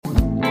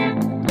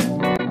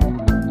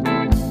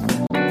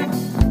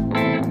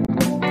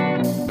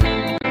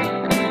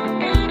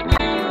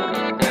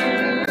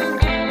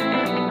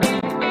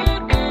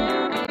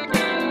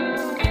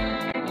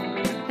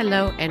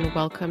and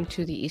welcome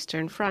to the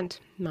Eastern Front.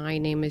 My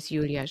name is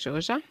Yulia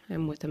Joja.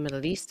 I'm with the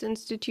Middle East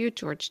Institute,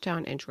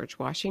 Georgetown and George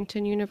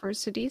Washington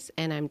Universities,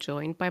 and I'm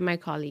joined by my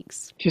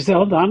colleagues.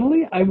 Giselle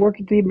Donnelly. I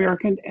work at the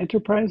American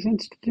Enterprise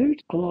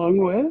Institute, along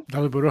with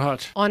Dali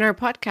Buruhat. On our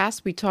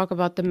podcast, we talk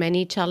about the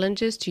many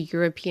challenges to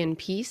European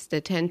peace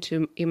that tend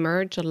to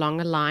emerge along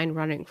a line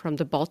running from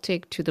the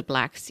Baltic to the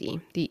Black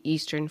Sea, the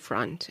Eastern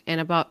Front, and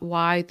about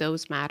why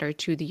those matter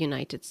to the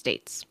United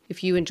States.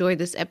 If you enjoyed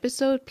this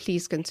episode,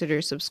 please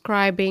consider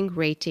subscribing,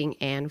 rating,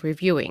 and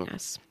reviewing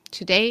us.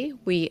 Today,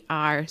 we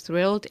are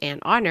thrilled and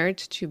honored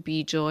to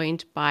be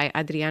joined by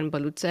Adrian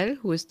Băluțel,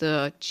 who is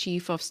the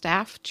Chief of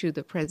Staff to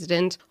the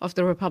President of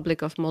the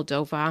Republic of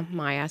Moldova,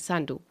 Maia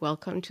Sandu.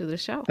 Welcome to the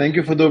show. Thank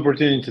you for the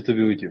opportunity to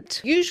be with you.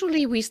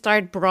 Usually we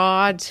start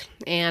broad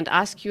and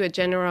ask you a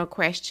general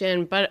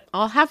question, but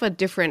I'll have a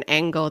different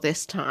angle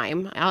this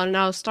time.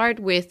 I'll start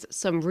with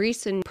some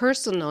recent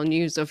personal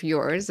news of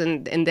yours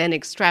and then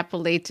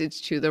extrapolate it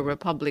to the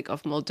Republic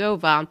of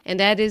Moldova. And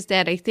that is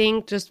that I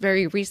think just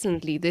very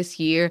recently this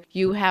year,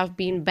 you have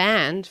been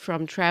banned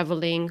from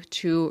traveling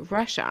to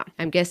Russia.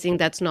 I'm guessing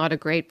that's not a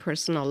great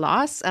personal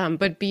loss,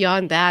 but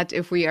beyond that,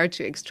 if we are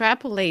to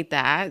extrapolate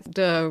that,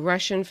 the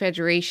Russian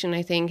Federation,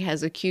 I think,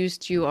 has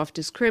accused you of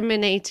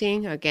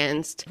discriminating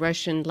against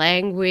Russian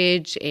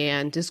language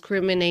and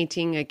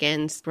discriminating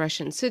against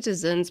Russian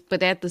citizens.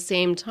 But at the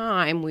same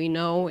time, we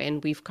know,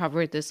 and we've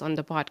covered this on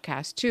the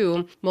podcast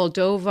too,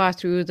 Moldova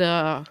through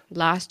the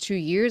last 2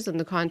 years in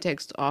the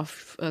context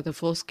of the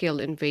full-scale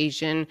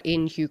invasion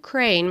in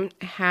Ukraine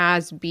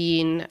has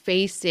been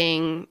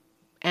facing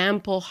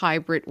ample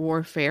hybrid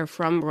warfare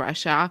from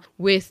Russia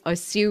with a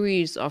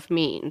series of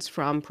means,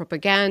 from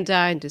propaganda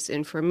and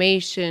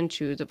disinformation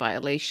to the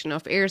violation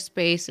of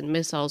airspace and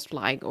missiles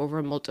flying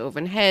over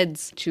Moldovan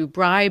heads to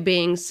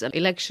bribings,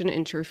 election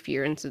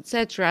interference,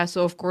 etc.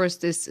 So, of course,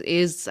 this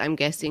is, I'm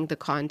guessing, the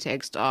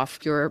context of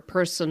your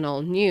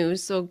personal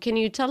news. So can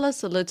you tell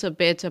us a little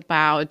bit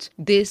about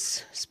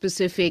this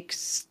specific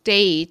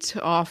state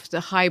of the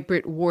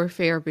hybrid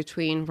warfare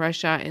between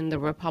Russia and the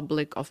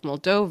Republic of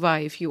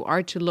Moldova? If you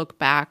are to look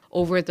back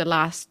over the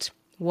last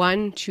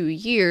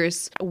 1-2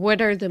 years, what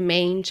are the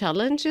main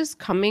challenges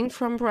coming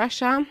from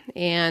Russia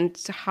and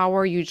how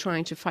are you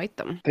trying to fight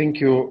them? Thank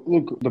you.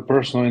 Look, the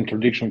personal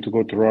introduction to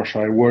go to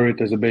Russia, I wear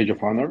it as a badge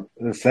of honor.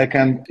 The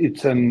second,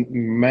 it's a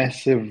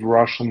massive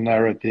Russian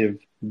narrative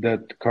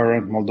that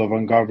current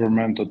Moldovan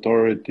government,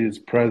 authorities,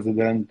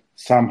 president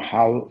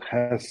somehow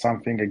has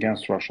something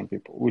against Russian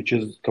people, which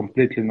is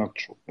completely not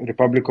true. The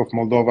Republic of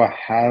Moldova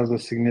has a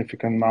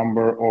significant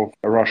number of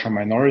a Russian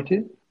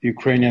minority.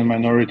 Ukrainian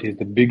minority is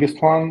the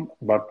biggest one,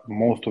 but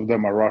most of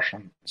them are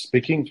Russian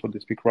speaking, so they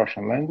speak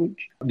Russian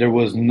language. There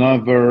was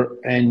never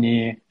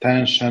any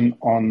tension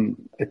on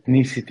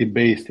ethnicity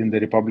based in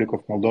the Republic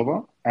of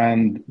Moldova.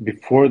 And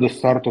before the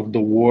start of the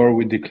war,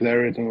 we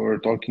declared, and we were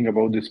talking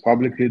about this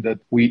publicly, that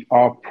we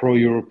are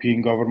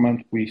pro-European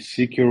government. We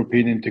seek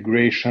European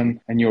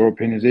integration and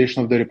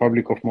Europeanization of the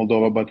Republic of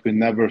Moldova, but we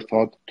never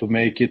thought to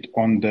make it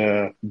on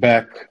the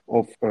back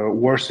of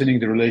worsening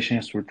the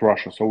relations with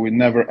Russia. So we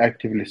never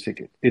actively seek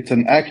it. It's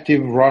an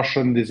active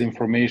Russian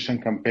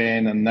disinformation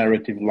campaign and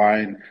narrative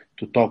line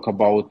to talk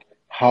about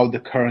how the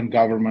current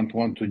government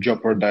wants to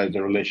jeopardize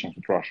the relations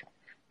with Russia.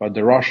 But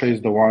Russia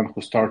is the one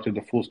who started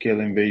the full-scale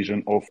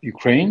invasion of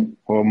Ukraine,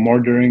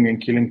 murdering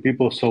and killing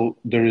people. So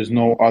there is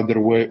no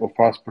other way of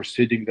us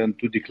proceeding than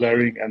to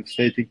declaring and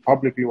stating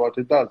publicly what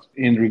it does.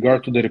 In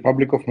regard to the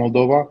Republic of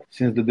Moldova,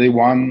 since the day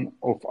one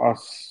of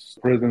us,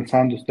 President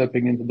Sandu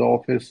stepping into the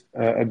office,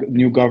 a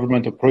new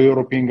government, a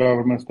pro-European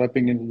government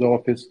stepping into the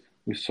office,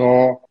 we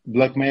saw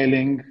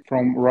blackmailing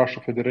from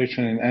Russia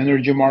Federation in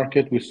energy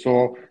market. We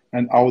saw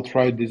and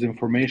outright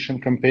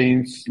disinformation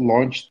campaigns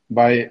launched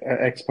by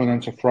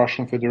exponents of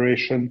Russian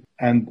Federation,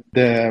 and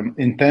the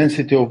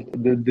intensity of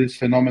these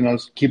phenomena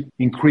keep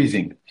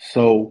increasing.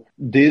 So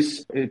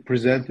this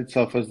presents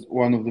itself as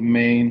one of the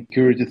main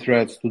security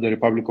threats to the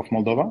Republic of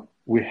Moldova.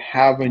 We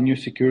have a new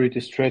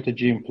security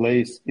strategy in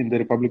place in the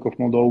Republic of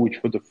Moldova, which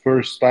for the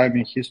first time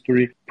in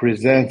history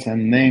presents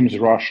and names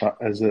Russia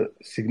as a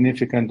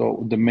significant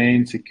or the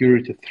main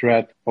security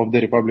threat of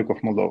the Republic of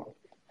Moldova.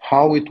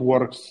 How it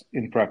works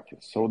in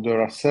practice. So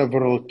there are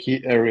several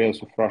key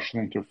areas of Russian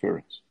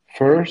interference.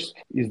 First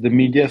is the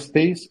media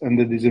space and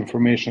the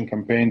disinformation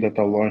campaign that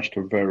are launched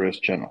through various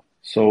channels.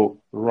 So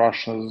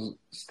Russia's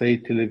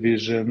state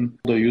television,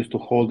 they used to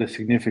hold a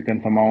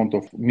significant amount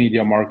of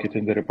media market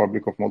in the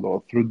Republic of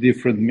Moldova through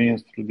different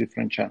means, through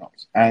different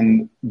channels.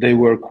 And they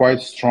were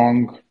quite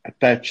strong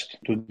attached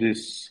to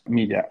this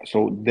media.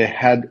 So they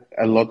had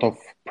a lot of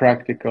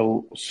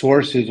practical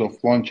sources of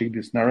launching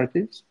these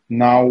narratives.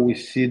 Now we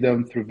see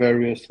them through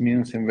various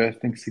means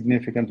investing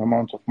significant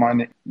amounts of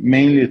money,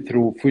 mainly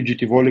through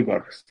fugitive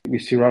oligarchs. We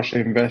see Russia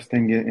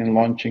investing in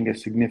launching a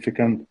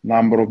significant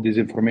number of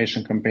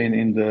disinformation campaign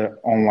in the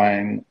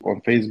online,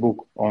 on Facebook,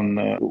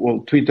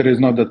 on, Twitter is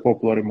not that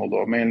popular in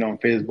Moldova, mainly on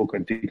Facebook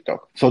and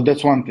TikTok. So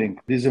that's one thing.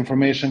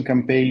 Disinformation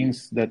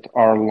campaigns that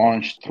are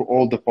launched through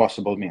all the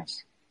possible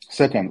means.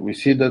 Second, we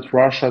see that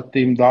Russia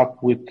teamed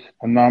up with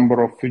a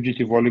number of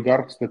fugitive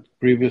oligarchs that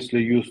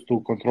previously used to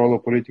control the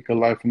political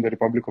life in the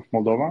Republic of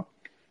Moldova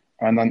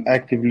and are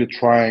actively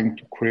trying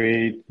to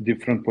create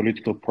different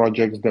political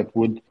projects that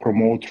would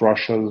promote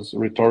Russia's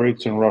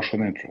rhetorics and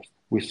Russian interests.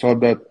 We saw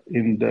that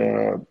in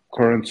the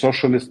current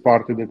Socialist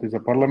Party, that is a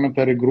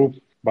parliamentary group,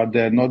 but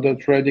they're not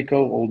that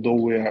radical,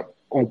 although we are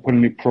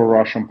openly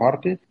pro-Russian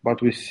party,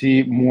 but we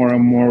see more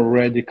and more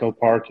radical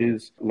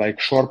parties like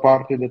Shor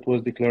Party that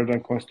was declared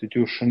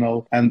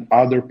unconstitutional and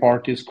other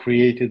parties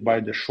created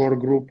by the Shor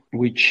group,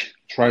 which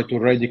try to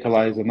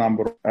radicalize a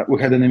number.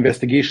 We had an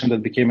investigation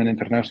that became an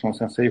international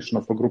sensation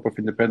of a group of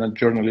independent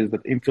journalists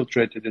that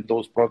infiltrated in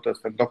those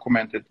protests and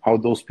documented how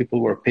those people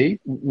were paid.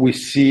 We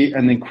see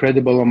an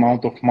incredible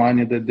amount of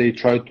money that they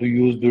tried to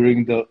use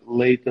during the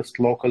latest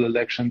local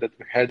election that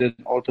we had in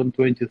autumn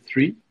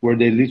 23, where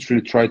they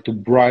literally tried to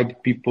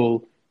bribe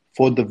people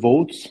for the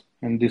votes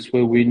and this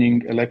way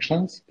winning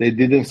elections. They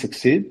didn't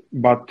succeed,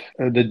 but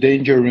the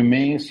danger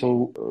remains.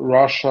 So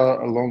Russia,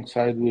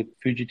 alongside with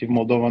fugitive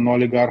Moldovan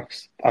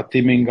oligarchs, are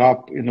teaming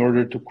up in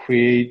order to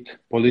create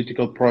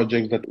political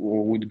projects that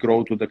would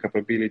grow to the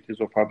capabilities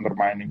of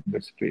undermining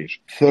the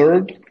situation.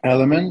 Third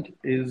element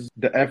is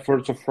the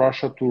efforts of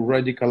Russia to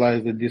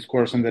radicalize the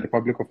discourse in the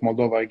Republic of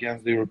Moldova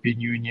against the European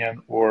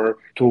Union or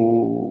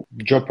to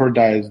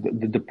jeopardize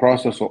the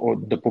process or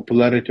the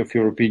popularity of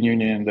European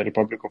Union in the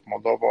Republic of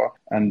Moldova.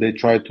 And they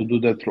try to do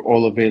that through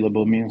all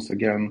available means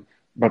again.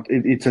 But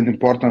it's an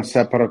important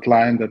separate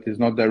line that is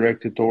not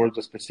directed towards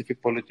a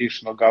specific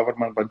politician or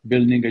government, but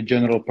building a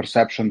general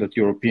perception that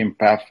European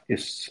path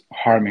is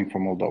harming for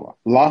Moldova.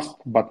 Last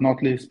but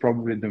not least,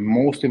 probably the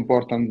most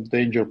important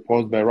danger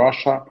posed by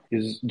Russia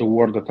is the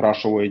war that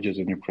Russia wages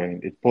in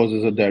Ukraine. It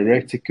poses a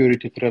direct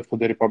security threat for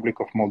the Republic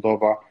of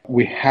Moldova.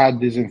 We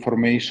had this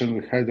information.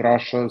 We had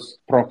Russia's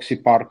proxy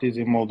parties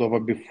in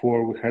Moldova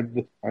before. We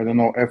had,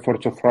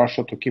 efforts of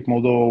Russia to keep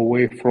Moldova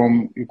away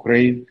from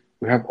Ukraine.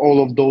 We have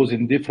all of those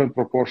in different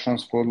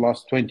proportions for the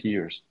last 20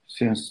 years.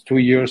 Since 2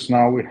 years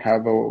now, we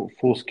have a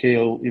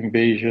full-scale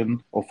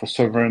invasion of a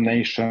sovereign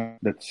nation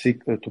that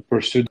seeks to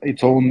pursue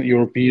its own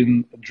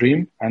European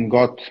dream and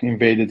got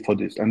invaded for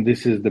this. And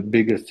this is the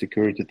biggest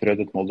security threat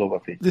that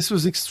Moldova faces. This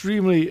was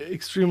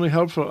extremely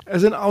helpful.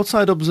 As an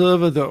outside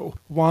observer, though,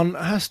 one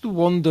has to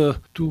wonder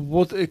to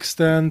what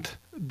extent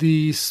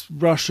these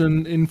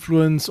Russian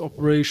influence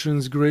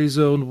operations, grey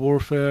zone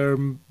warfare,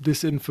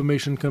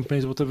 disinformation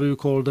campaigns, whatever you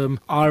call them,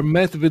 are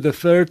met with a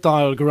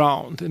fertile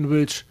ground in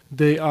which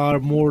they are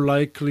more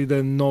likely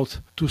than not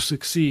to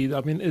succeed.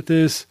 I mean, it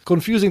is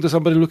confusing to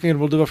somebody looking at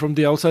Moldova from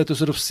the outside to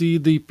sort of see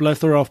the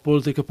plethora of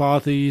political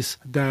parties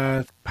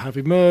that have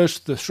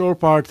emerged, the Shor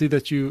Party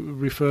that you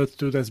referred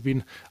to that's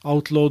been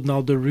outlawed,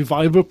 now the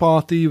Revival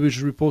Party, which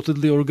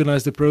reportedly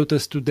organized a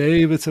protest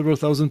today with several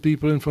thousand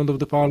people in front of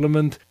the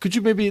parliament. Could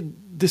you maybe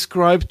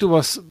describe to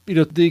us,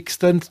 the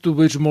extent to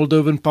which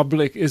Moldovan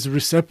public is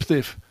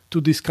receptive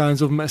to these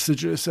kinds of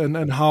messages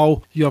and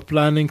how you are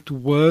planning to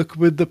work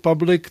with the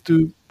public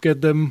to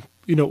get them,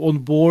 on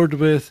board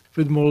with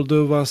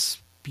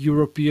Moldova's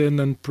European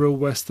and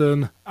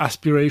pro-Western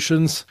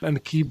aspirations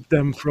and keep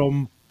them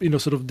from,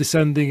 sort of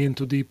descending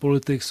into the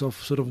politics of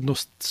sort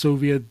of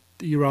Soviet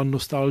Iran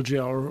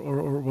nostalgia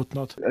or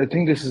whatnot? I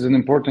think this is an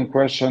important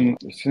question.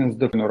 Since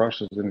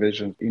Russia's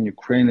invasion in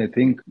Ukraine, I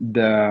think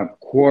the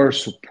core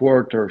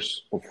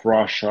supporters of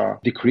Russia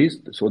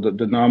decreased. So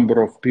the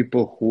number of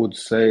people who would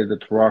say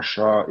that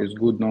Russia is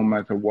good no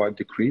matter what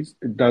decreased.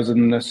 It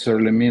doesn't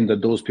necessarily mean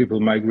that those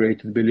people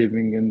migrated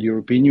believing in the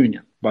European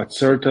Union. But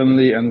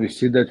certainly, and we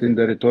see that in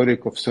the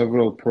rhetoric of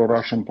several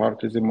pro-Russian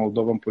parties in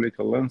Moldovan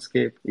political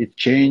landscape, it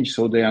changed.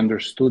 So they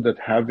understood that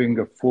having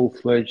a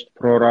full-fledged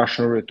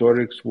pro-Russian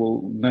rhetorics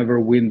will never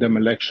win them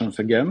elections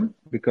again,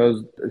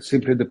 because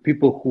simply the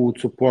people who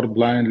would support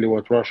blindly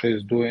what Russia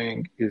is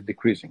doing is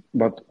decreasing.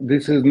 But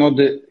this is not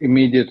the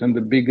immediate and the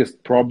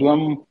biggest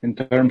problem in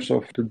terms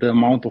of the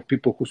amount of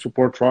people who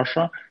support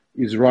Russia.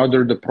 Is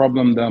rather the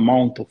problem, the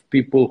amount of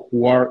people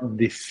who are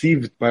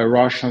deceived by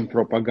Russian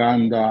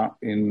propaganda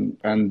and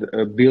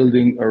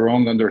building a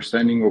wrong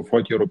understanding of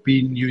what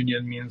European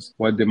Union means,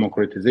 what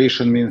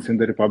democratization means in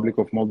the Republic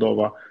of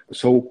Moldova.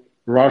 So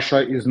Russia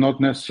is not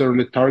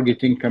necessarily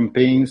targeting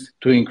campaigns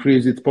to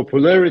increase its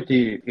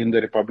popularity in the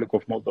Republic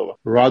of Moldova,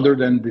 rather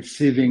than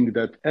deceiving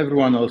that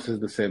everyone else is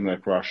the same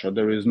like Russia.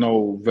 There is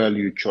no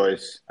value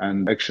choice,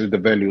 and actually the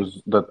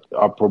values that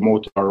are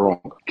promoted are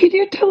wrong. Can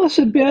you tell us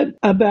a bit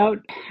about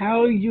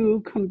how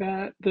you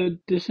combat the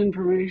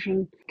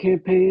disinformation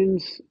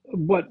campaigns,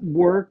 what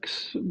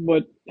works,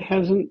 what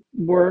hasn't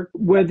worked,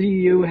 whether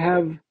you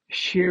have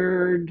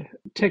shared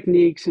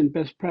techniques and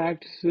best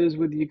practices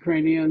with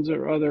Ukrainians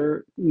or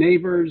other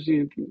neighbors?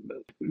 In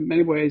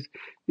many ways,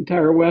 the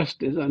entire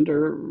West is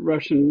under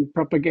Russian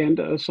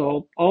propaganda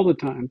assault all the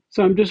time.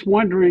 So I'm just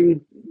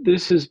wondering,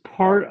 this is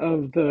part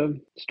of the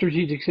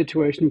strategic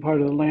situation, part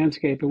of the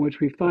landscape in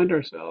which we find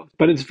ourselves,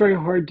 but it's very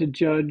hard to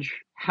judge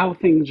how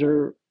things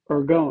are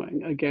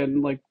going.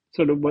 Again, like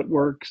sort of what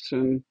works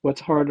and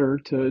what's harder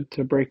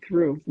to break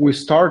through? We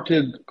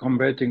started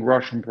combating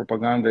Russian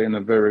propaganda in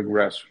a very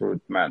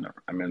grassroots manner.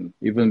 I mean,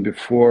 even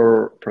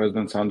before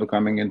President Sandu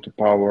coming into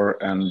power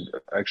and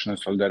Action and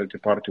Solidarity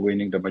Party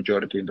winning the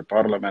majority in the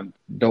parliament,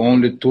 the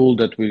only tool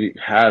that we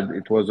had,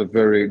 it was a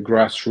very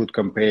grassroots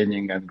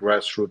campaigning and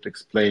grassroots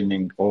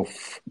explaining of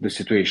the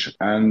situation.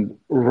 And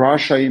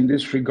Russia in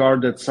this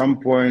regard, at some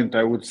point,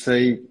 I would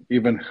say,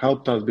 even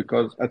helped us,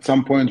 because at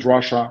some point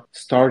Russia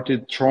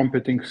started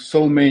trumpeting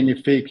so many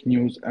fake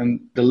news,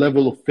 and the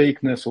level of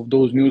fakeness of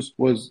those news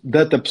was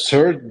that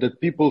absurd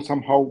that people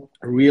somehow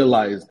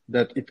realized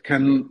that it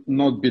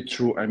cannot be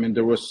true. I mean,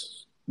 there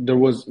was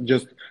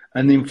just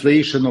an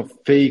inflation of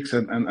fakes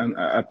and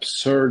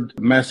absurd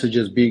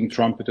messages being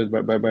trumpeted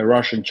by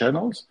Russian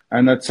channels.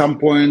 And at some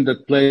point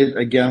that played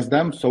against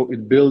them. So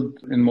it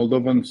built in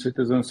Moldovan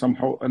citizens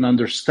somehow an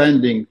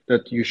understanding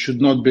that you should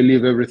not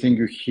believe everything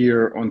you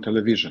hear on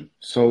television.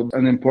 So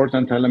an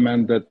important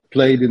element that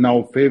played in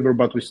our favor,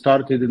 but we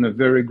started in a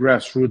very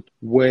grassroots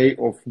way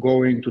of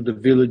going to the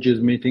villages,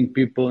 meeting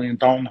people in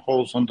town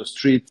halls, on the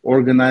streets,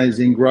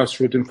 organizing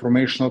grassroots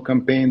informational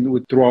campaigns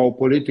through our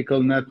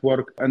political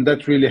network. And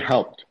that really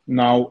helped.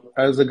 Now,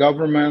 as a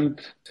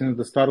government, since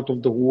the start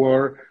of the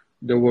war,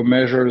 there were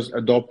measures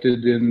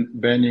adopted in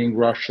banning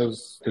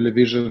Russia's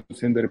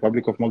televisions in the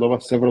Republic of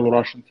Moldova, several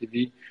Russian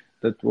TV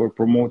that were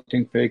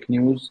promoting fake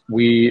news.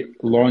 We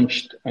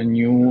launched a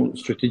new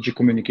strategic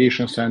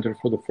communication center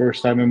for the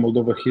first time in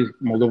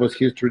Moldova's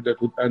history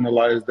that would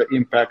analyze the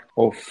impact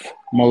of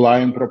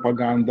malign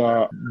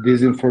propaganda,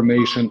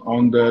 disinformation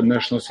on the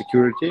national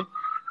security,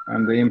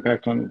 and the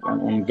impact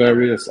on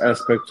various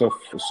aspects of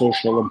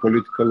social and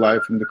political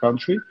life in the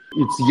country.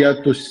 It's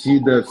yet to see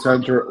the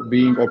center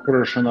being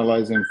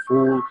operationalized in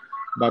full,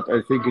 but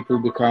I think it will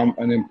become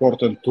an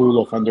important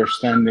tool of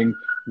understanding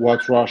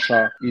what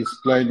Russia is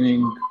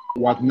planning,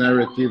 what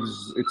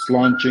narratives it's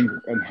launching,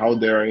 and how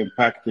they are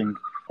impacting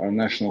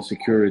national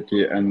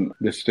security and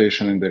the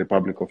situation in the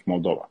Republic of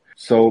Moldova.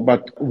 So,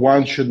 but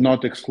one should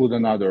not exclude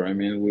another. I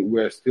mean,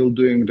 we are still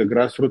doing the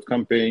grassroots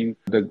campaign,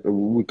 that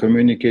we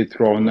communicate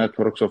through our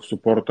networks of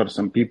supporters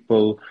and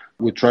people.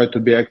 We try to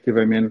be active.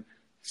 I mean,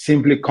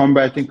 simply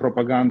combating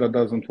propaganda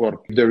doesn't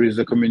work. If there is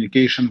a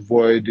communication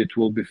void, it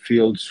will be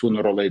filled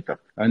sooner or later.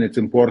 And it's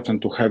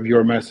important to have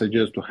your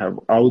messages, to have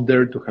out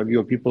there, to have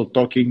your people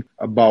talking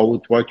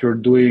about what you're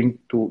doing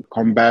to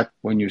combat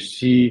when you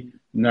see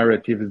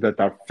narratives that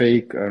are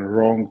fake and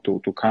wrong,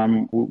 to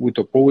come with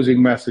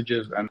opposing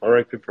messages and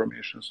correct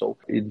information, so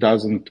it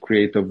doesn't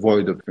create a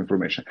void of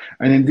information.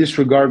 And in this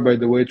regard, by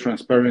the way,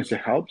 transparency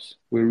helps.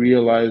 We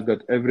realize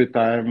that every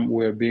time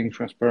we're being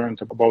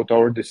transparent about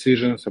our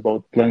decisions,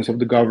 about plans of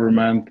the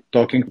government,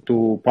 talking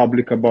to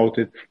public about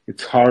it,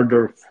 it's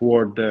harder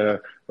for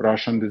the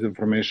Russian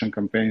disinformation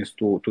campaigns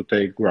to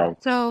take ground.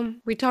 So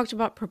we talked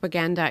about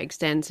propaganda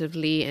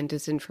extensively and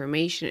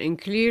disinformation, and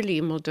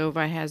clearly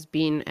Moldova has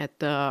been at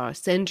the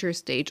center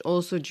stage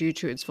also due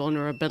to its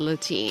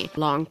vulnerability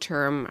long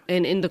term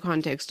and in the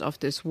context of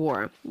this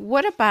war.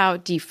 What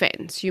about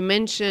defense? You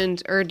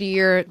mentioned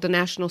earlier the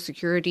national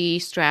security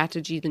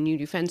strategy, the new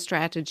defense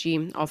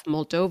strategy of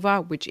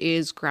Moldova, which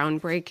is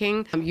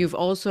groundbreaking. You've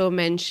also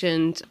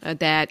mentioned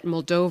that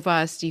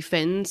Moldova's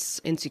defense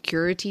and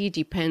security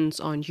depends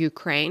on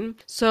Ukraine.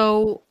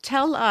 So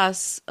tell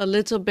us a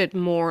little bit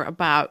more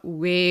about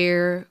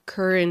where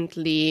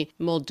currently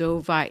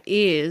Moldova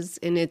is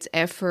in its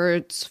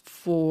efforts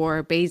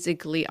for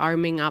basically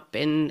arming up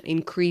and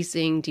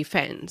increasing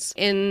defense.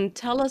 And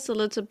tell us a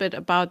little bit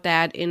about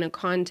that in a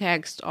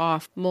context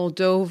of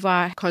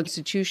Moldova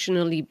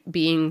constitutionally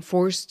being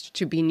forced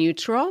to be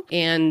neutral,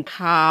 and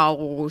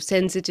how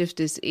sensitive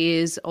this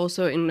is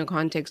also in the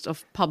context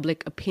of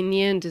public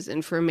opinion,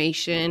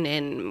 disinformation,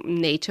 and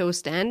NATO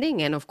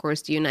standing, and of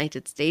course the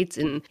United States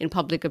in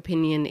public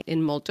opinion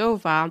in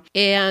Moldova,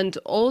 and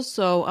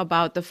also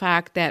about the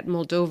fact that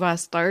Moldova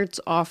starts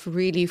off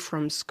really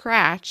from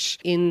scratch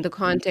in the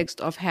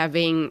context of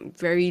having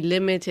very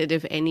limited,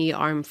 if any,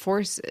 armed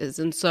forces.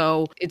 And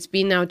so it's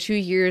been now 2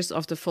 years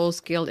of the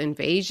full-scale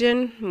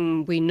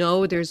invasion. We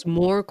know there's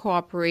more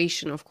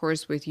cooperation, of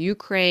course, with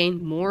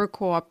Ukraine, more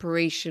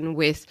cooperation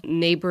with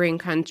neighboring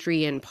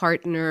country and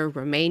partner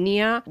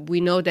Romania.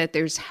 We know that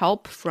there's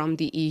help from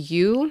the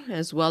EU,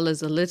 as well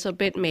as a little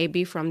bit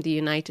maybe from the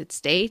United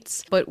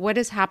States. But what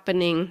is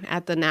happening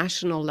at the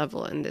national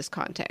level in this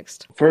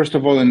context? First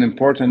of all, an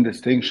important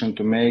distinction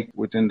to make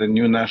within the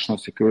new national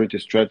security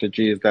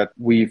strategy is that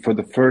we, for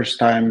the first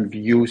time,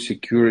 view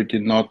security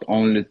not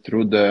only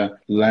through the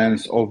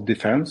lens of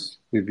defense.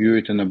 We view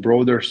it in a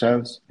broader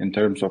sense in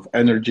terms of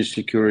energy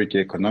security,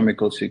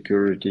 economical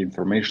security,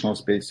 informational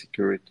space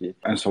security,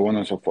 and so on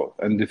and so forth.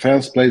 And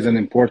defense plays an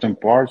important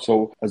part.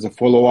 So as a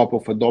follow-up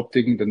of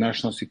adopting the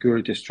national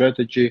security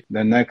strategy,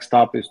 the next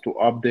step is to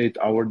update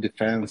our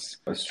defense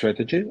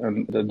strategy.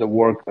 And the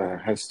work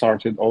has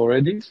started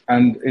already.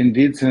 And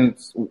indeed,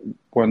 since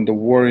when the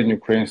war in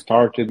Ukraine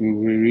started,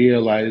 we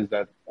realized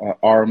that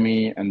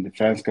army and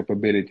defense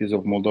capabilities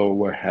of Moldova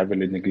were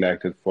heavily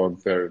neglected for a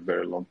very,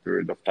 very long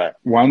period of time.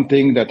 One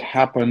thing that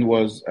happened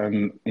was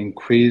an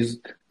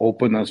increased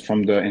openness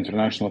from the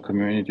international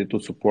community to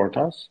support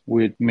us,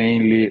 with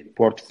mainly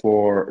support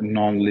for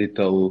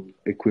non-lethal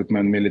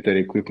equipment, military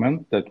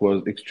equipment, that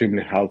was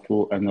extremely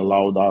helpful and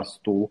allowed us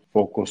to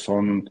focus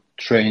on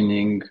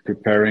training,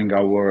 preparing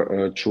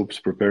our troops,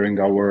 preparing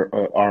our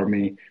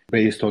army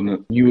based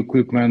on new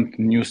equipment,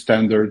 new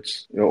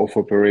standards of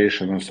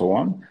operation and so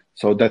on.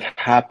 So that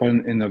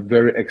happened in a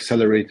very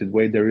accelerated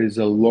way. There is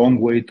a long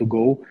way to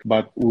go,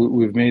 but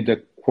we've made a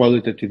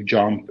qualitative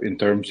jump in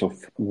terms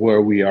of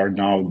where we are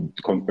now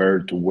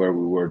compared to where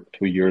we were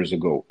 2 years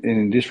ago.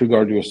 In this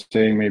regard, you were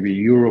saying maybe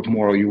Europe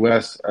more or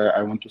US.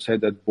 I want to say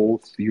that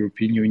both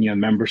European Union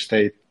member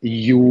state,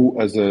 EU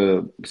as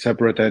a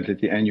separate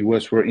entity, and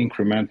US were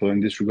incremental in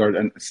this regard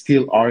and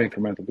still are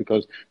incremental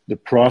because the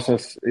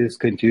process is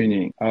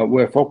continuing.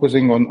 We're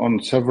focusing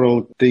on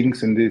several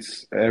things in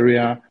this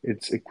area.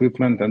 It's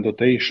equipment and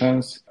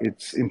dotations.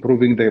 It's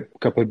improving the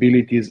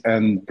capabilities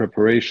and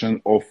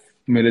preparation of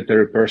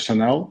military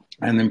personnel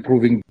and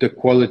improving the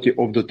quality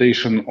of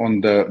dotation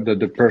on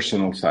the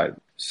personal side.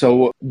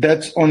 So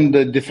that's on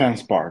the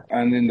defense part.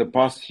 And in the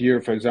past year,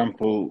 for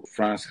example,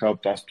 France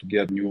helped us to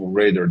get new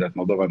radar that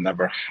Moldova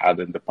never had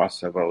in the past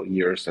several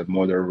years, a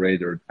modern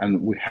radar.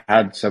 And we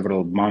had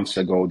several months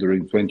ago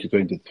during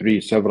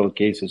 2023, several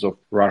cases of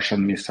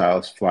Russian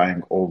missiles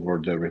flying over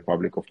the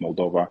Republic of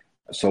Moldova.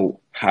 So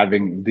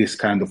having this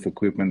kind of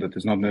equipment that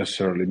is not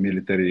necessarily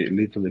military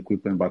lethal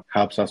equipment, but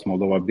helps us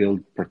Moldova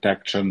build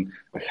protection,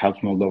 helps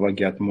Moldova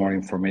get more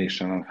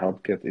information and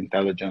help get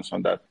intelligence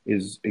on that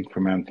is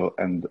incremental,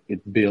 and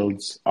it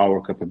builds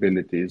our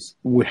capabilities.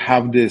 We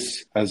have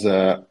this as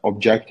an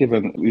objective,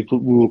 and we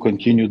will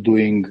continue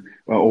doing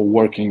or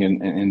working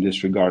in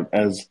this regard.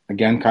 As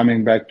again,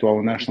 coming back to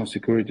our national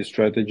security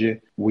strategy,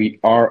 we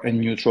are a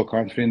neutral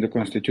country in the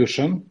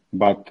constitution,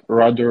 but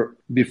rather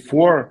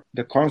before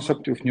the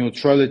concept of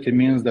neutrality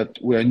means that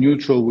we are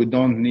neutral, we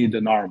don't need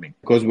an army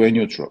because we're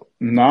neutral.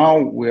 Now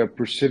we are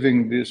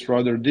perceiving this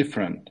rather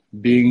different.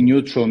 Being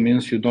neutral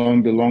means you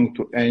don't belong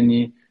to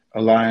any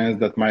alliance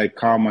that might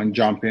come and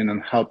jump in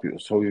and help you.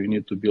 So you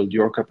need to build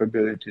your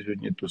capabilities, you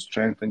need to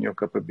strengthen your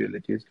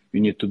capabilities, you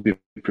need to be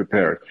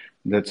prepared.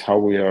 That's how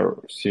we are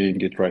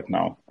seeing it right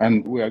now.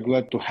 And we are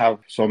glad to have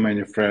so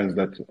many friends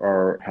that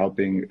are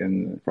helping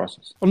in the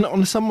process. On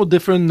a somewhat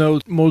different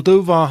note,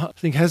 Moldova, I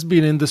think, has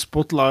been in the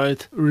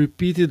spotlight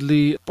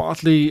repeatedly,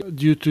 partly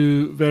due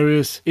to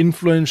various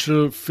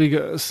influential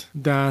figures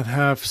that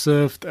have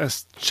served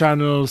as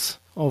channels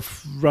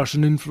of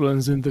Russian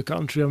influence in the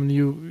country. I mean,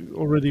 you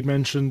already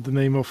mentioned the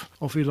name of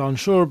Ilan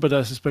Shor, but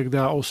I suspect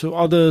there are also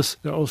others.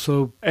 There are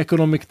also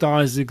economic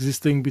ties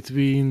existing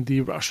between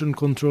the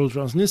Russian-controlled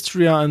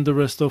Transnistria and the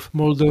rest of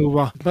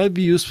Moldova. It might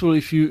be useful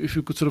if you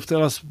could sort of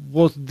tell us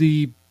what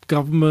the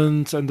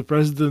government and the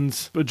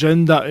president's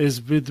agenda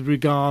is with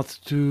regard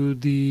to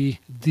the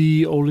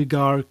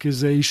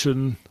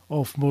de-oligarchization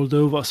of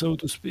Moldova, so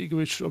to speak,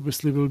 which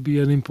obviously will be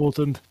an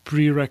important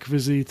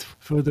prerequisite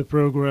for the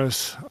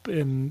progress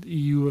in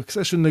EU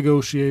accession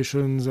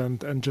negotiations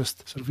and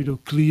just sort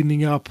of,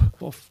 cleaning up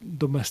of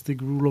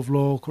domestic rule of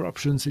law,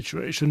 corruption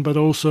situation, but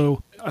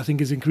also I think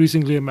is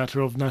increasingly a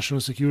matter of national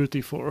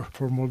security for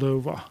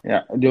Moldova.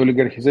 Yeah, the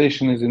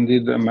oligarchization is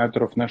indeed a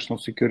matter of national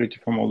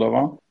security for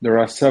Moldova. There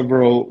are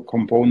several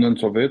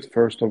components of it.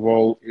 First of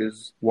all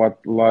is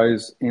what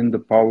lies in the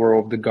power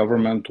of the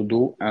government to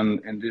do, and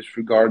in this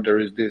regard there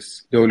is the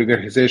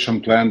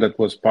oligarchization plan that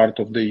was part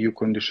of the EU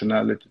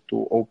conditionality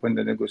to open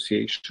the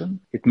negotiation.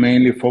 It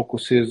mainly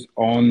focuses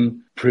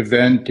on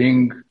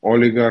preventing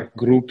oligarch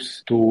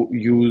groups to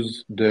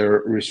use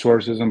their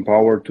resources and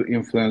power to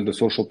influence the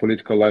social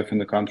political life in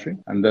the country.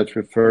 And that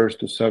refers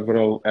to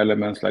several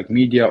elements like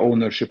media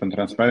ownership and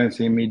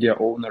transparency in media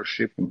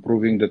ownership,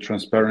 improving the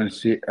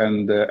transparency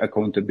and the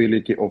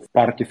accountability of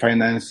party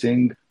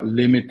financing,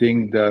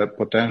 limiting the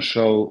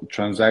potential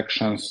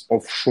transactions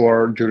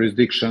offshore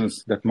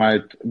jurisdictions that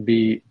might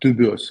be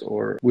dubious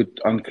or with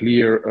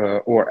unclear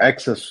or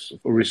access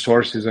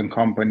resources and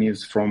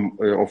companies from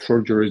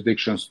offshore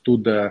jurisdictions to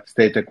the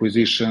state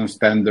acquisition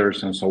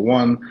standards and so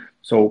on.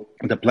 So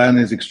the plan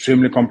is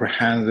extremely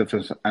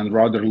comprehensive and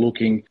rather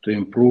looking to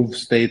improve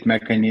state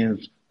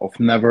mechanisms of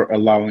never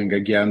allowing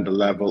again the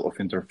level of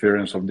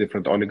interference of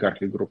different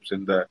oligarchy groups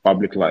in the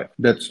public life.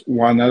 That's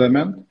one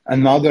element.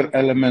 Another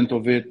element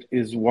of it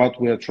is what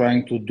we are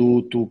trying to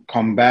do to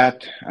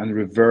combat and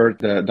revert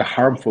the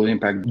harmful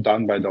impact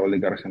done by the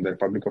oligarchs in the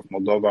Republic of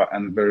Moldova.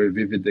 And a very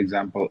vivid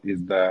example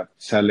is the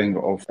selling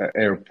of the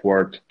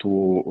airport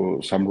to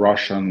some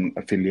Russian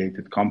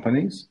affiliated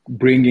companies.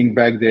 Bringing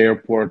back the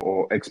airport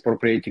or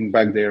expropriating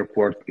back the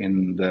airport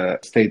in the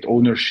state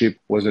ownership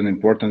was an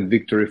important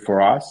victory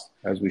for us.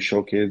 as we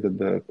showcased,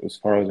 that as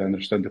far as I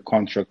understand, the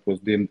contract was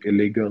deemed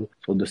illegal.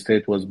 So the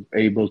state was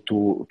able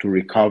to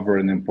recover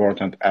an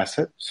important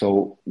asset.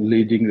 So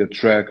leading the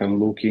track and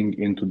looking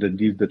into the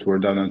deeds that were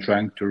done and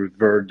trying to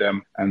revert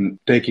them and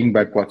taking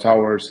back what's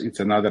ours, it's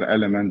another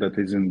element that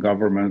is in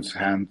government's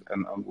hand,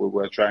 and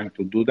we're trying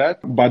to do that.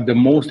 But the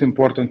most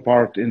important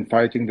part in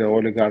fighting the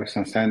oligarchs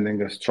and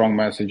sending a strong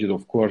message,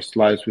 of course,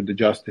 lies with the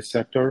justice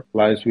sector,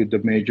 lies with the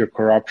major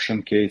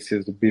corruption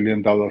cases, the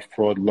billion-dollar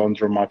fraud,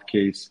 laundromat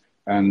case.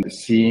 And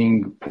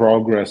seeing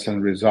progress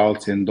and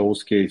results in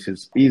those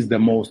cases is the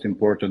most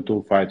important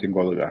tool fighting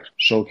oligarchs.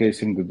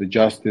 Showcasing that the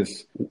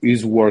justice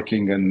is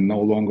working and no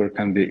longer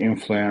can be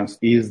influenced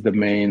is the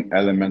main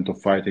element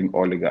of fighting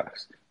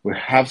oligarchs. We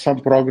have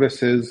some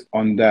progresses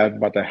on that,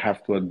 but I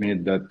have to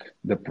admit that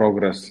the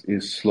progress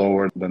is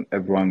slower than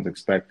everyone's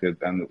expected.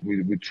 And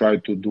we try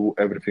to do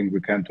everything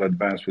we can to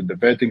advance with the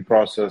vetting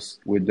process,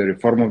 with the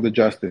reform of the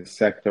justice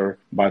sector,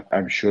 but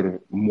I'm sure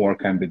more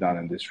can be done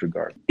in this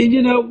regard.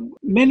 And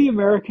many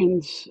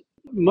Americans,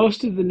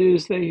 most of the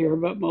news they hear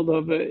about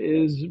Moldova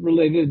is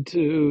related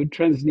to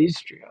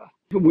Transnistria.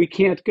 We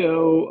can't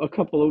go a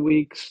couple of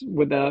weeks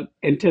without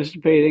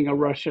anticipating a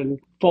Russian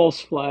false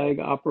flag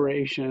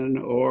operation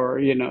or,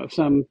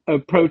 some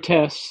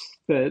protests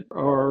that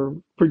are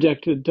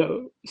projected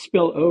to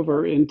spill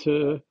over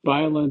into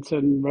violence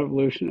and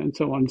revolution and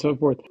so on and so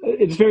forth.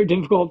 It's very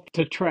difficult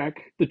to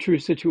track the true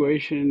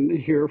situation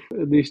here,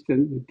 at least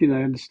in the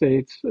United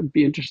States. I'd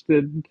be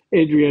interested,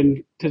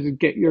 Adrian, to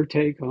get your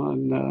take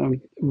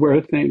on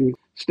where things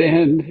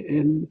stand.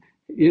 And,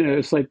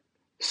 it's like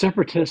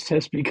separatist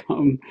has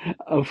become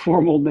a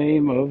formal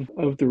name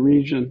of the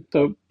region.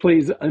 So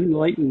please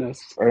enlighten us.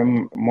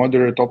 I'm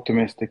moderate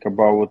optimistic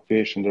about what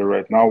we are there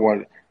right now.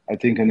 What I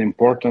think an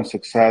important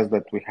success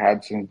that we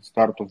had since the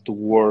start of the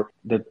war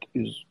that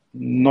is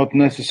not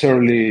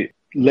necessarily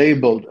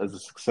labeled as a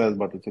success,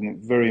 but it's a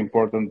very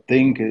important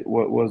thing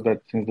was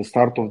that since the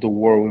start of the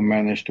war, we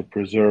managed to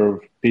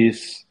preserve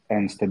peace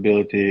and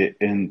stability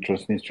in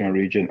Transnistrian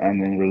region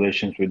and in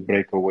relations with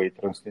breakaway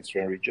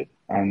Transnistrian region.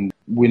 And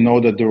we know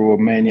that there were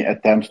many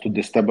attempts to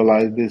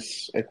destabilize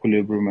this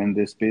equilibrium and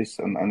this peace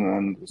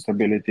and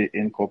stability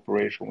in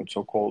cooperation with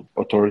so-called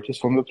authorities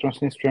from the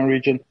Transnistrian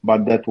region.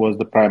 But that was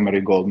the primary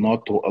goal,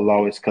 not to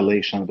allow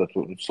escalation that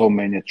so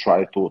many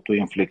try to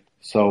inflict.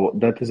 So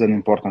that is an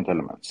important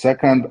element.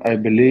 Second, I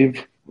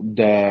believe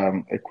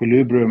the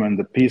equilibrium and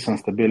the peace and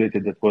stability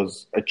that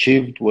was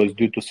achieved was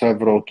due to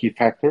several key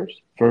factors.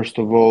 First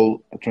of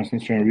all, the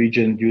Transnistrian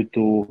region, due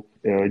to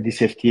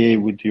DCFTA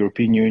with the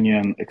European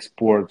Union,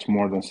 exports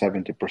more than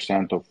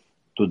 70%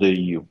 to the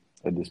EU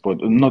at this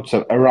point,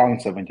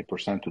 around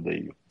 70% to the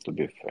EU, to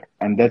be fair.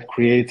 And that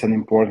creates an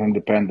important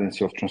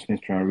dependency of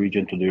Transnistrian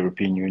region to the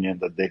European Union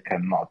that they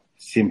cannot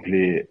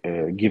simply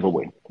give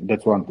away.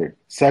 That's one thing.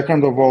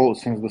 Second of all,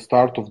 since the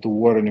start of the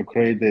war in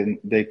Ukraine,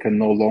 they can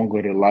no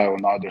longer rely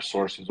on other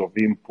sources of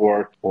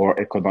import or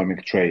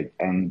economic trade.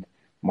 And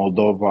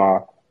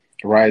Moldova,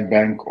 right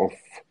bank of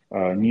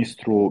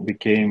Nistru,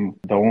 became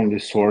the only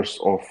source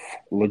of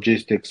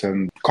logistics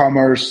and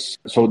commerce.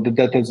 So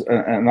that is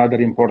another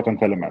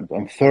important element.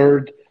 And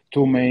third,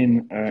 two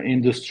main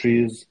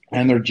industries,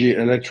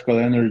 electrical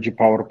energy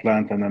power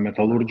plant and a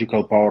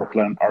metallurgical power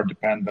plant, are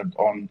dependent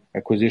on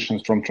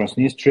acquisitions from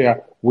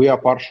Transnistria. We are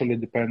partially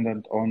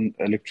dependent on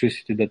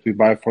electricity that we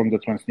buy from the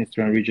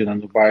Transnistrian region,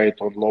 and we buy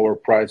it on lower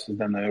prices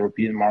than the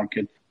European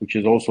market, which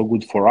is also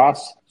good for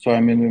us. So,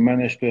 we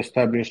managed to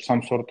establish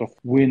some sort of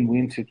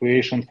win-win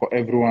situation for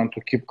everyone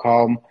to keep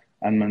calm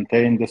and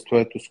maintain the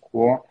status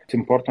quo. It's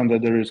important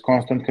that there is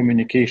constant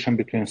communication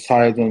between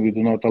sides, and we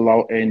do not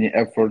allow any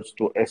efforts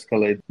to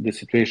escalate the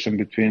situation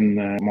between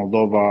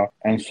Moldova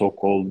and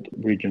so-called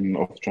region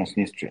of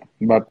Transnistria.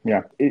 But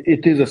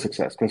it is a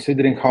success.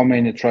 Considering how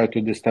many try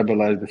to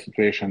destabilize the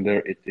situation there,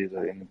 it is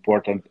an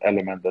important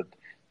element that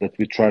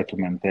we try to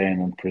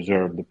maintain and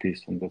preserve the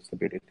peace and the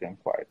stability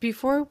and quiet.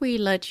 Before we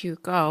let you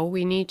go,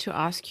 we need to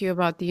ask you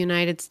about the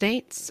United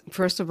States.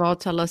 First of all,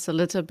 tell us a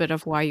little bit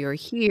of why you're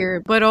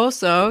here, but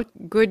also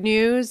good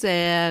news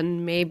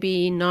and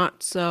maybe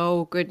not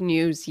so good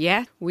news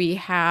yet. We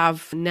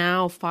have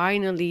now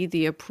finally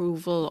the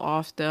approval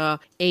of the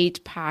aid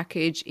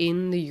package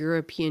in the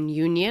European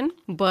Union,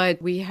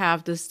 but we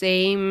have the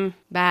same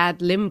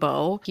bad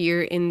limbo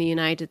here in the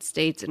United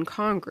States in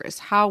Congress.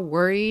 How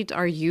worried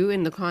are you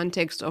in the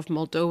context of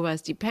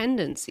Moldova's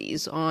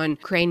dependencies on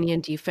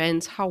Ukrainian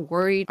defense? How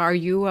worried are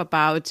you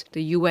about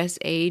the U.S.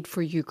 aid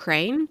for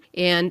Ukraine?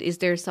 And is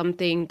there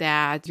something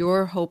that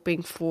you're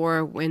hoping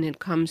for when it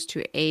comes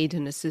to aid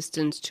and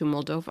assistance to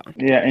Moldova?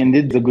 Yeah,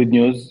 indeed, the good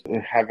news,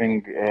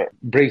 having a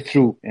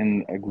breakthrough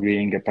in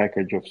agreeing a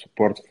package of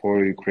support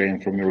for Ukraine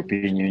from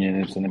European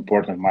Union is an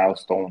important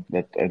milestone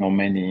that I know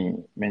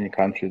many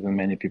countries and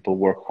many people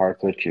work hard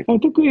to achieve. I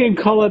think we can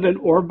call it an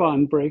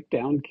Orban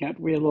breakdown, can't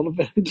we, a little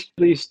bit? At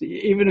least,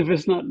 even if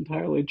it's not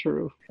entirely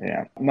true.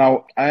 Yeah. Now,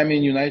 I'm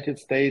in United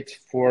States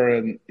for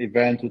an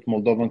event with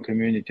Moldovan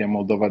community and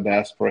Moldova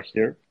diaspora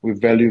here. We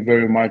value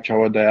very much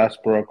our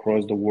diaspora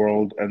across the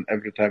world, and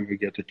every time we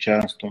get a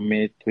chance to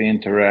meet, to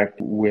interact,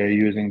 we're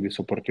using this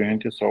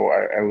opportunity. So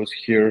I was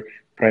here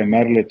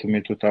primarily to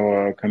meet with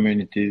our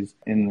communities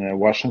in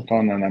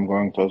Washington, and I'm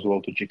going to as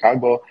well to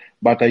Chicago.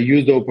 But I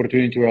use the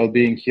opportunity while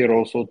being here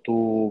also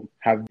to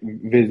have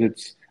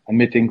visits and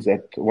meetings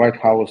at White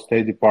House,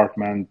 State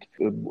Department.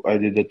 I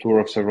did a tour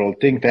of several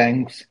think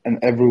tanks, and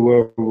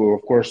everywhere we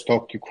of course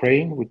talked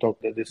Ukraine. We talked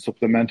about this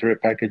supplementary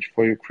package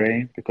for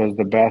Ukraine, because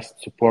the best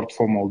support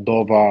for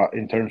Moldova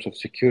in terms of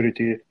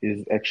security is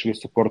actually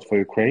support for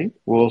Ukraine.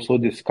 We also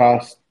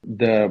discussed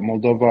the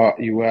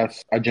Moldova-US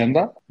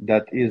agenda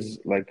that is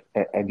like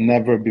a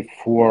never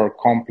before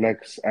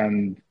complex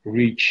and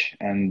rich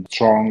and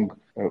strong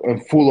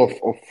and full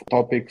of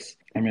topics.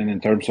 I mean,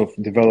 in terms of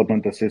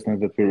development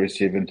assistance that we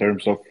receive, in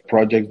terms of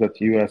projects that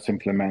the U.S.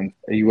 implement.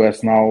 The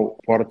U.S. now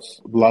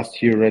ports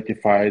last year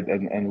ratified,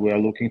 and we are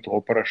looking to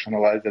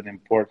operationalize an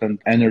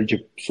important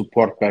energy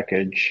support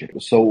package.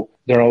 So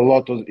there are a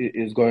lot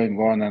is going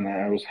on, and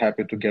I was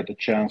happy to get a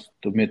chance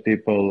to meet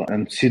people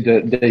and see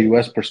the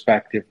U.S.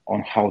 perspective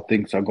on how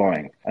things are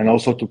going, and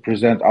also to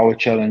present our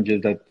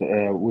challenges that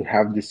we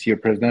have this year.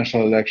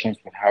 Presidential elections,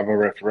 we have a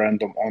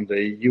referendum on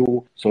the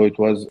EU. So it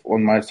was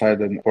on my side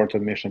an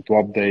important mission to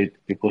update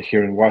people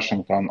here in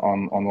Washington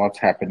on what's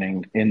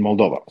happening in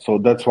Moldova. So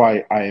that's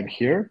why I am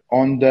here.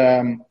 On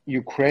the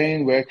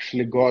Ukraine, we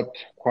actually got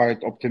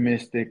quite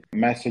optimistic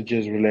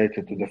messages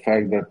related to the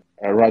fact that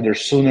rather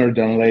sooner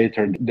than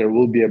later, there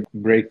will be a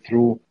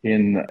breakthrough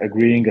in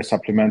agreeing a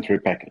supplementary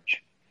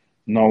package.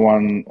 No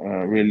one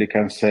really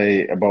can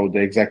say about the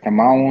exact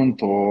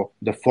amount or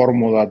the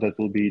formula that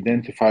will be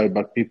identified,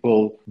 but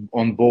people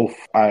on both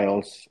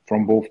aisles,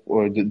 from both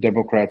the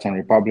Democrats and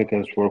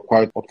Republicans, were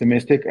quite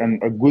optimistic.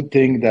 And a good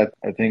thing, that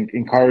I think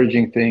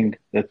encouraging thing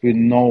that we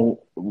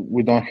know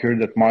we don't hear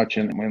that much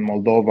in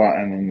Moldova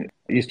and in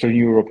Eastern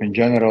Europe in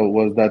general,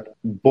 was that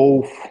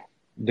both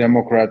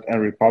Democrat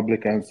and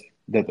Republicans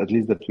that at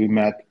least that we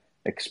met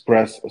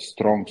express a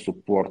strong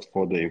support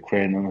for the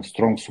Ukraine and a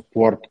strong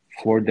support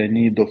for the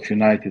need of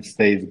United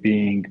States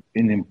being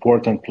an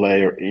important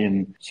player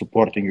in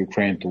supporting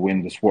Ukraine to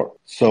win this war.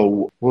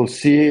 So we'll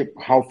see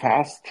how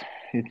fast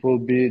it will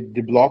be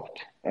deblocked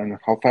and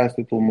how fast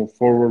it will move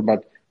forward,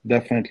 but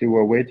definitely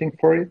we're waiting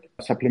for it.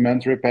 A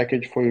supplementary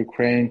package for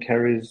Ukraine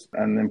carries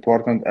an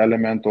important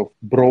element of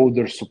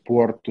broader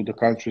support to the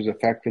countries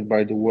affected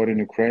by the war in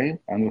Ukraine,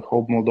 and we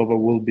hope Moldova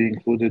will be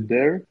included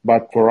there.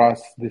 But for us,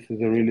 this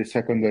is a really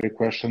secondary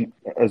question.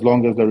 As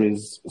long as there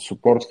is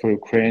support for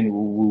Ukraine,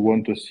 we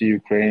want to see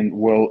Ukraine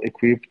well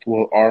equipped,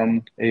 well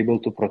armed, able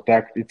to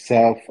protect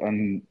itself,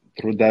 and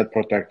through that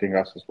protecting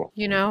us as well.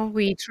 You know,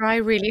 we try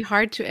really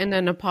hard to end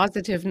on a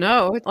positive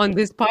note on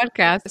this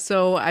podcast.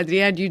 So,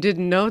 Adrian, you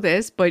didn't know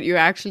this, but you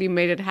actually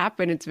made it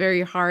happen. It's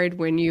very hard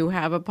when you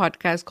have a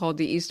podcast called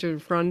The Eastern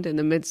Front in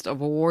the midst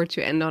of a war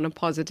to end on a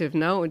positive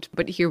note.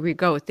 But here we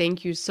go.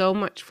 Thank you so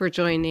much for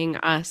joining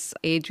us,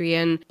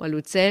 Adrian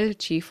Băluțel,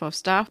 Chief of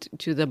Staff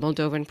to the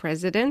Moldovan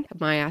President,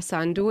 Maia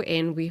Sandu,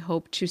 and we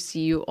hope to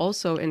see you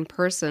also in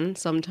person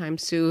sometime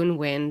soon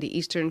when the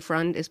Eastern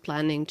Front is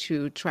planning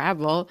to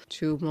travel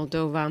to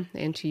Moldova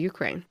and to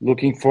Ukraine.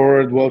 Looking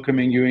forward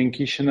welcoming you in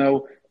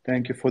Chisinau.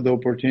 Thank you for the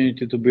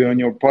opportunity to be on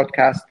your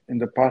podcast. In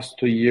the past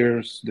 2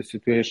 years, the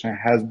situation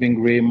has been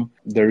grim.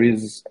 There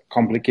is a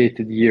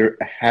complicated year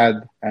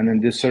ahead. And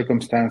in these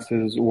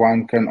circumstances,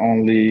 one can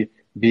only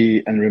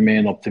be and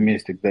remain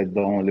optimistic. That's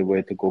the only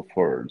way to go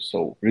forward.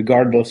 So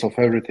regardless of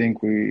everything,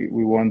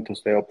 we want to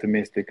stay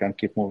optimistic and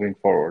keep moving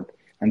forward.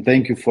 And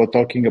thank you for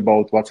talking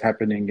about what's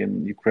happening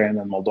in Ukraine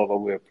and Moldova.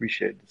 We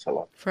appreciate this a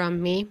lot.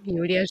 From me,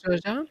 Yulia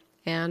Joja,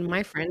 and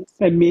my friends.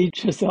 And me,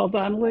 Giselle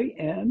Donnelly,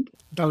 and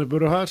Dali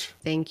Buruhaj.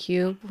 Thank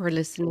you for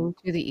listening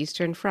to the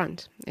Eastern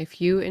Front.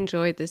 If you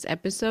enjoyed this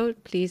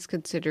episode, please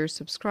consider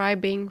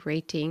subscribing,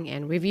 rating,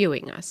 and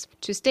reviewing us.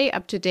 To stay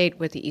up to date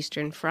with the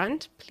Eastern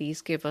Front,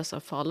 please give us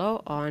a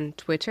follow on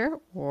Twitter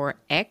or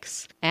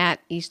X at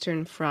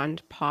Eastern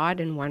Front Pod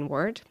in one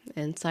word,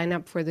 and sign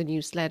up for the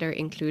newsletter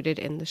included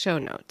in the show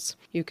notes.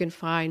 You can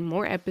find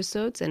more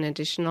episodes and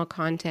additional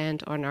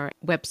content on our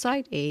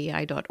website,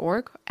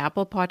 aei.org,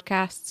 Apple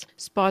Podcasts,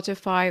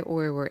 Spotify,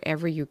 or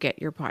wherever you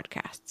get your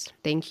podcasts.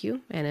 Thank you,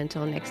 and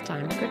until next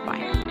time,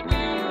 goodbye.